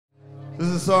This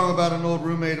is a song about an old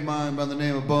roommate of mine by the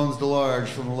name of Bones DeLarge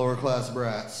from the Lower Class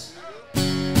Brats.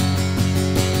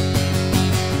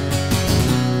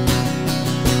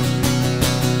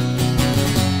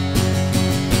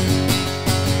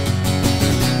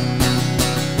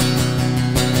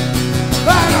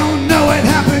 I don't know what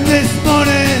happened this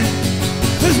morning.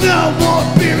 There's no more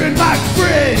beer in my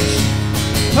fridge.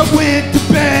 I went to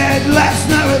bed last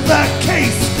night with a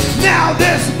case. Now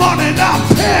this morning I'm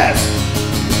pissed.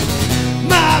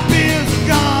 My beers are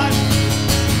gone.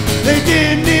 They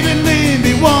didn't even leave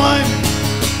me one.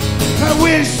 I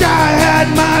wish I had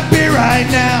my beer right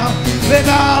now, then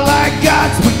all I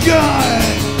got's my gun.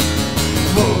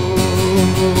 Whoa,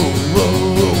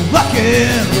 whoa, rock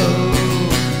and roll.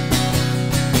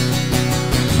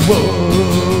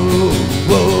 Whoa,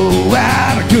 whoa,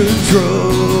 out of control.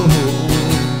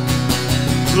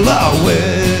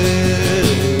 Always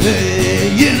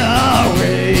in a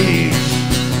rage.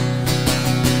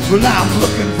 Well, I'm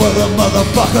looking for the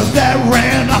motherfucker that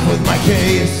ran off with my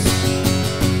case.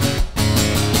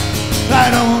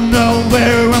 I don't know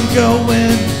where I'm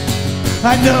going.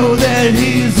 I know that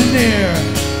he's near.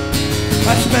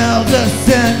 I smell the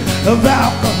scent of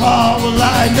alcohol. Well,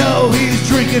 I know he's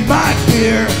drinking my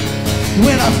beer.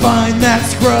 When I find that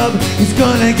scrub, he's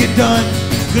gonna get done,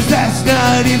 'cause that's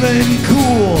not even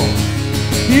cool.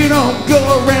 You don't go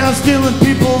around stealing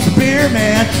people's beer,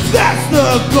 man. That's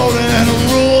the golden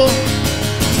rule.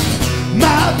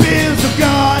 My beers are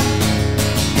gone.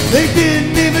 They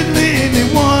didn't even leave me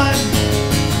one.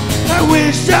 I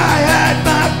wish I had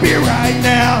my beer right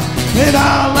now, and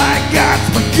all I got's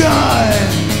my gun.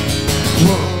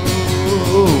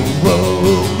 Whoa,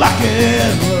 whoa, rock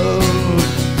and roll.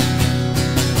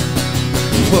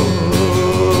 Whoa,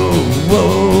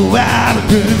 whoa, out of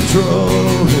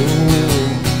control.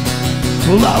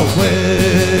 Well,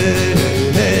 always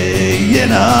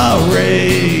in a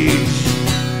rage.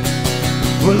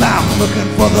 Well, I'm looking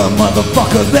for the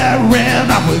motherfucker that ran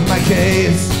off with my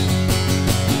case.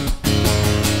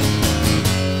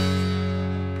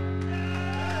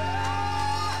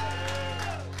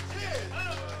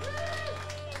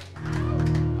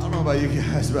 I don't know about you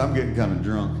guys, but I'm getting kind of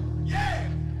drunk.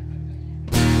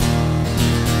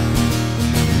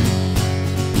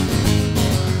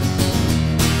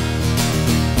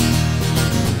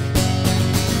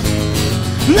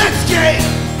 Let's get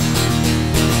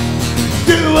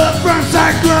do a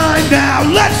frontside grind now.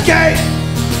 Let's get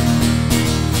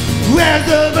where's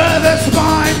over the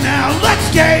spine now. Let's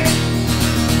get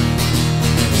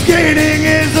skating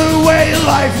is a way of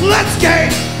life. Let's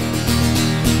get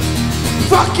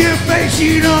fuck your face,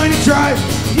 you don't try.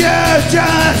 You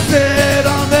just sit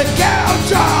on the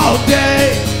couch all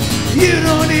day. You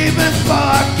don't even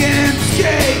fucking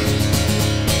skate.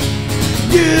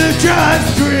 You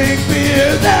just drink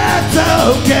beer, that's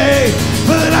okay.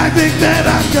 But I think that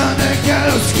I'm gonna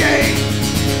go skate.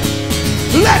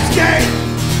 Let's skate.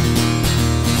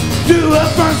 Do a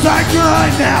frontside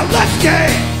grind now. Let's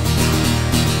skate.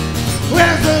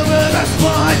 Where's over the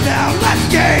spine now? Let's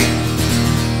skate.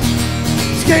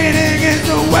 Skating is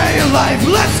a way of life.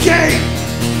 Let's skate.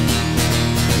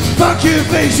 Fuck your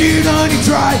face, you don't even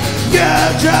try. You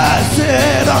just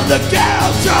sit on the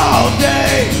couch all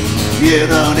day. You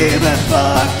don't even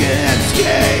fucking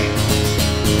skate.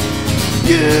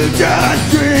 You just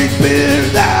drink beer,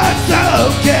 that's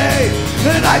okay.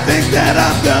 And I think that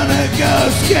I'm gonna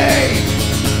go skate.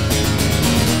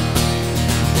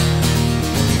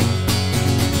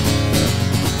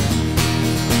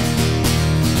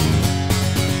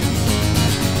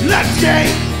 Let's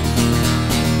skate.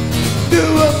 Do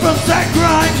a frontside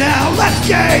grind now. Let's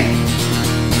skate.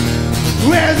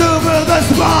 Where's over the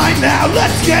spine now?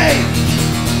 Let's skate.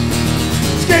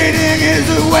 Skating is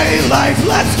a way of life.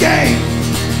 Let's skate.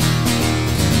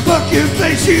 Fuck your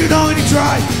face, you don't even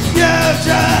try. You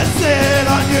just sit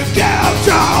on your couch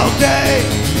all day.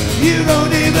 You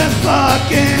don't even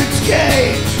fucking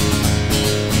skate.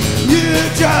 You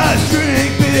just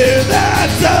drink beer,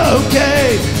 that's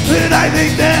okay. But I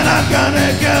think that I'm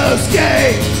gonna go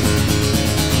skate.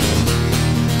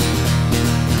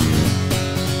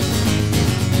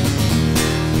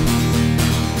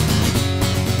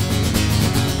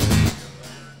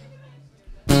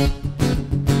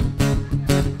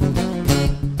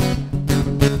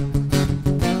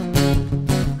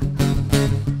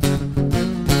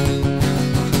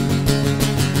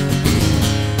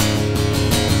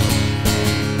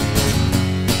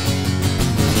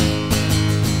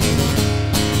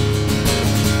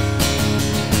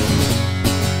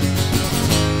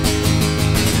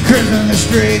 In the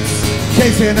streets,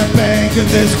 casing a bank in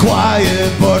this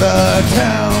quiet border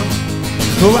town.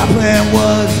 My plan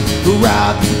was who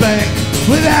robbed the bank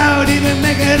without even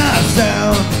making a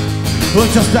sound. Well,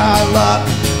 just our luck,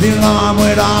 the alarm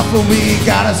went off when we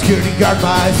got a security guard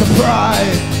by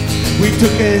surprise. We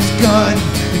took his gun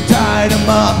and tied him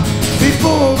up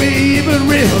before we even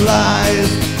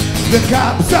realized the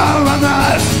cops are on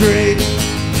the street.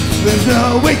 There's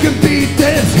no way can beat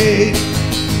this heat.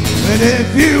 And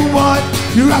if you want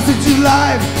your hostage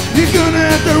alive, you're gonna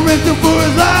have to rent him for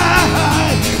his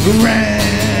life.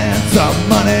 Rent some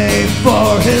money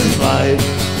for his life,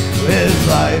 his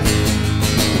life.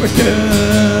 We're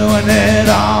doing it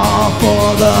all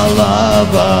for the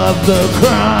love of the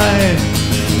crime.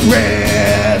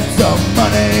 Rent some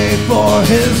money for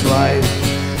his life,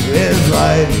 his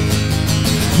life.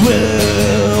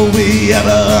 Will we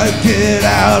ever get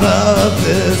out of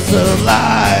this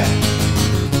alive?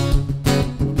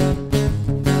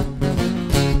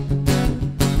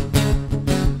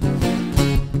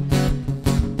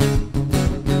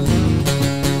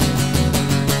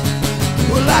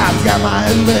 Well, I've got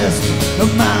my list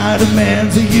of my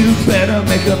demands, and you better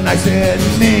make them nice and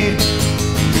neat.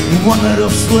 One little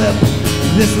slip,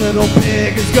 this little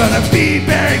pig is gonna be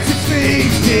buried 6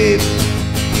 feet deep.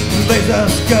 Laser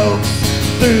scopes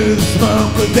through the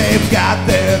smoke, but they've got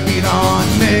their beat on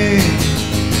me.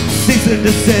 Cease and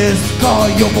desist, call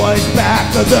your boys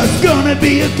back, or there's gonna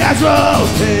be a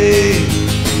casualty.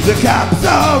 The cops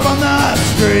are on the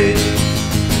street.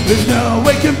 There's no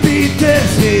way can beat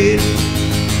this heat.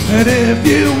 And if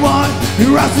you want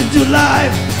your hostage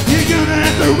alive, you're gonna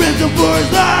have to rent him for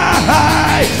his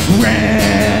life.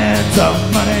 Rent some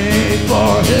money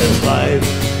for his life,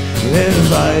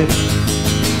 his life.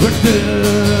 We're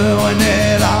doing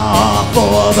it all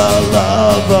for the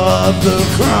love of the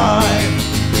crime.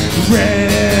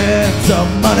 Rent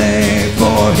some money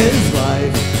for his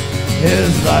life,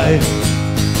 his life.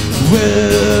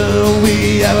 Will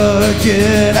we ever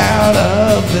get out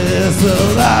of this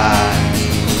alive?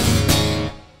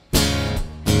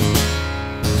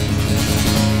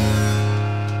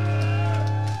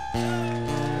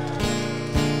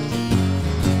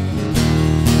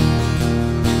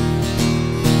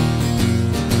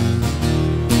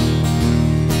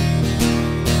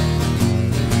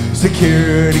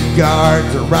 Security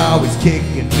guards are always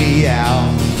kicking me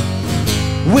out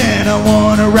when I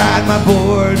wanna ride my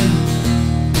board.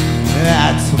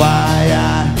 That's why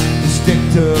I stick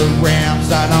to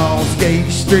ramps. I don't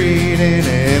skate street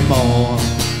anymore.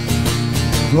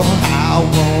 Well, I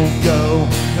won't go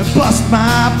and bust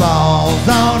my balls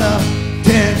on a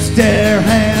 10-stair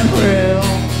handrail.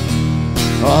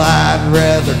 Well, I'd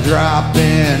rather drop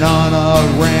in on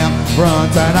a ramp,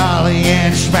 front an ollie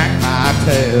and smack my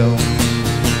tail.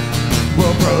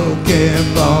 Well,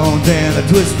 broken bones and the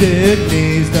twisted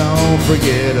knees, don't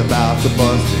forget about the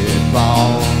busted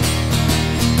balls.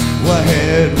 Well,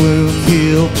 head wounds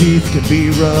heal, teeth can be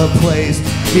replaced.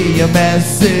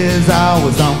 EMS is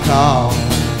always on call.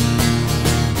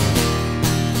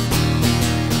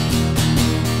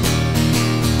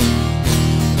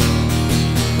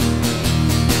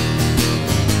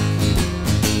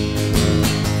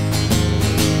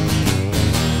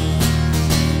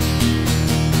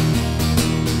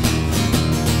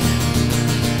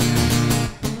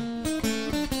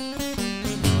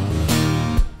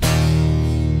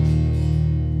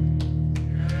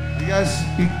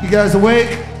 You guys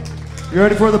awake? You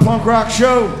ready for the punk rock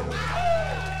show?